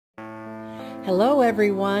Hello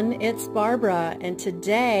everyone, it's Barbara, and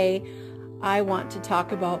today I want to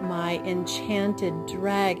talk about my Enchanted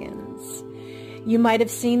Dragons. You might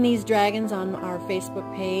have seen these dragons on our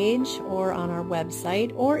Facebook page or on our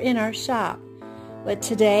website or in our shop, but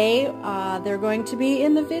today they're going to be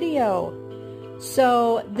in the video.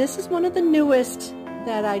 So this is one of the newest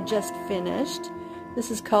that I just finished.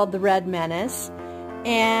 This is called the Red Menace,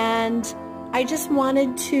 and I just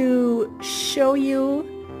wanted to show you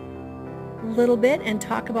a little bit and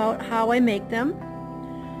talk about how I make them.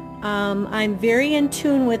 I'm very in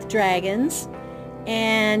tune with dragons,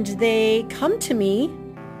 and they come to me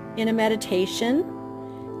in a meditation,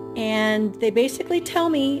 and they basically tell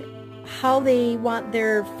me how they want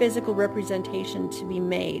their physical representation to be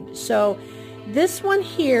made. So this one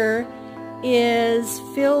here is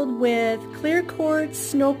filled with clear quartz,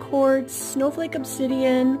 snow quartz, snowflake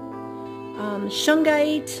obsidian,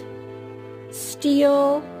 shungite,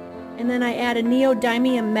 steel, and then I add a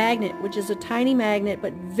neodymium magnet, which is a tiny magnet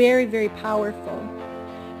but very, very powerful.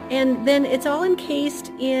 And then it's all encased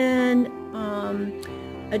in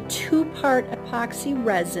a 2-part epoxy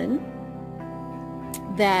resin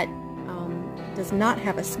that does not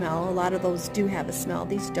have a smell. A lot of those do have a smell.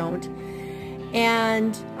 These don't.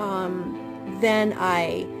 And then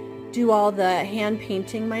I do all the hand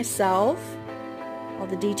painting myself, all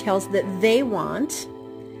the details that they want,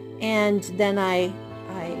 and then I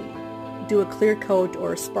do a clear coat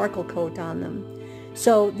or a sparkle coat on them.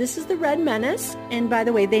 So this is the Red Menace, and by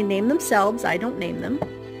the way, they name themselves. I don't name them.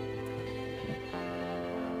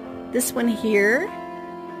 This one here,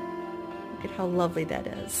 look at how lovely that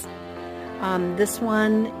is. This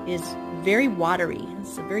one is very watery.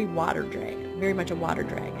 It's a very water dragon, very much a water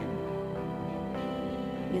dragon.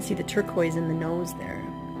 You can see the turquoise in the nose there.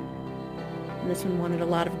 And this one wanted a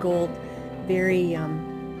lot of gold, very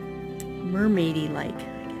mermaidy like,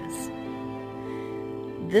 I guess.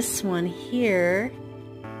 This one here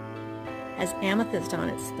has amethyst on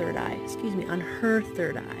its third eye. Excuse me, on her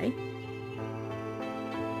third eye.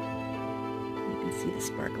 You can see the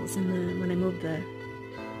sparkles in when I move the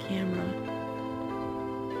camera.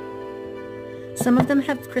 Some of them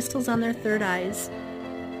have crystals on their third eyes.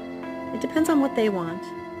 It depends on what they want.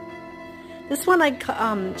 This one,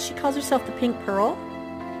 she calls herself the Pink Pearl,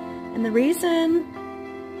 and the reason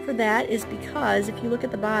for that is because if you look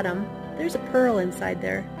at the bottom, there's a pearl inside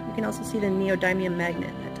there. You can also see the neodymium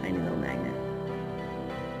magnet, that tiny little magnet.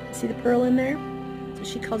 See the pearl in there? So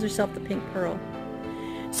she calls herself the Pink Pearl.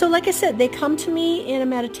 So like I said, they come to me in a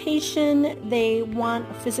meditation. They want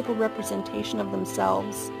a physical representation of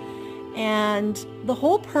themselves. And the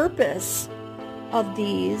whole purpose of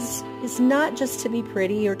these is not just to be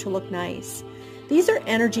pretty or to look nice. These are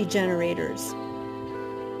energy generators.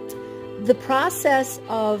 The process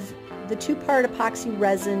of the 2-part epoxy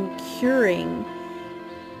resin curing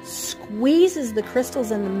squeezes the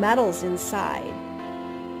crystals and the metals inside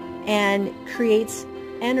and creates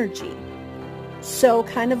energy. So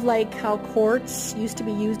kind of like how quartz used to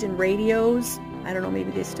be used in radios. I don't know,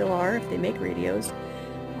 maybe they still are if they make radios.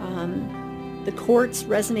 The quartz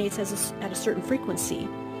resonates at a certain frequency.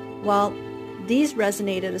 Well, these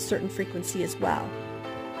resonate at a certain frequency as well.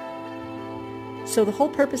 So the whole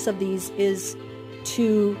purpose of these is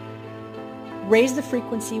to raise the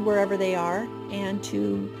frequency wherever they are and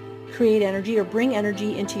to create energy or bring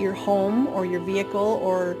energy into your home or your vehicle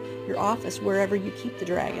or your office, wherever you keep the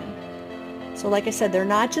dragon. So like I said, they're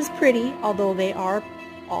not just pretty, although they are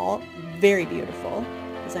all very beautiful,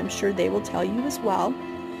 as I'm sure they will tell you as well.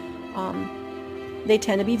 They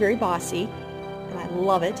tend to be very bossy, and I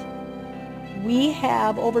love it. We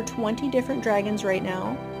have over 20 different dragons right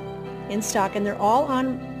now in stock, and they're all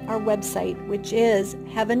on our website, which is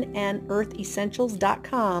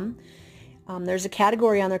heavenandearthessentials.com. There's a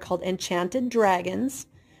category on there called Enchanted Dragons,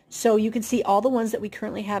 so you can see all the ones that we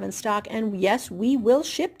currently have in stock, and yes, we will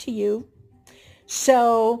ship to you.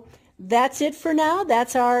 So that's it for now.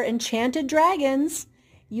 That's our Enchanted Dragons.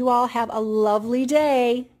 You all have a lovely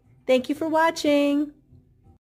day. Thank you for watching.